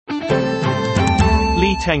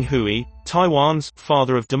Teng Hui, Taiwan's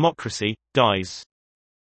father of democracy, dies.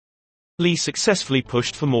 Li successfully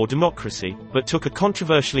pushed for more democracy, but took a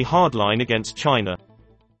controversially hard line against China.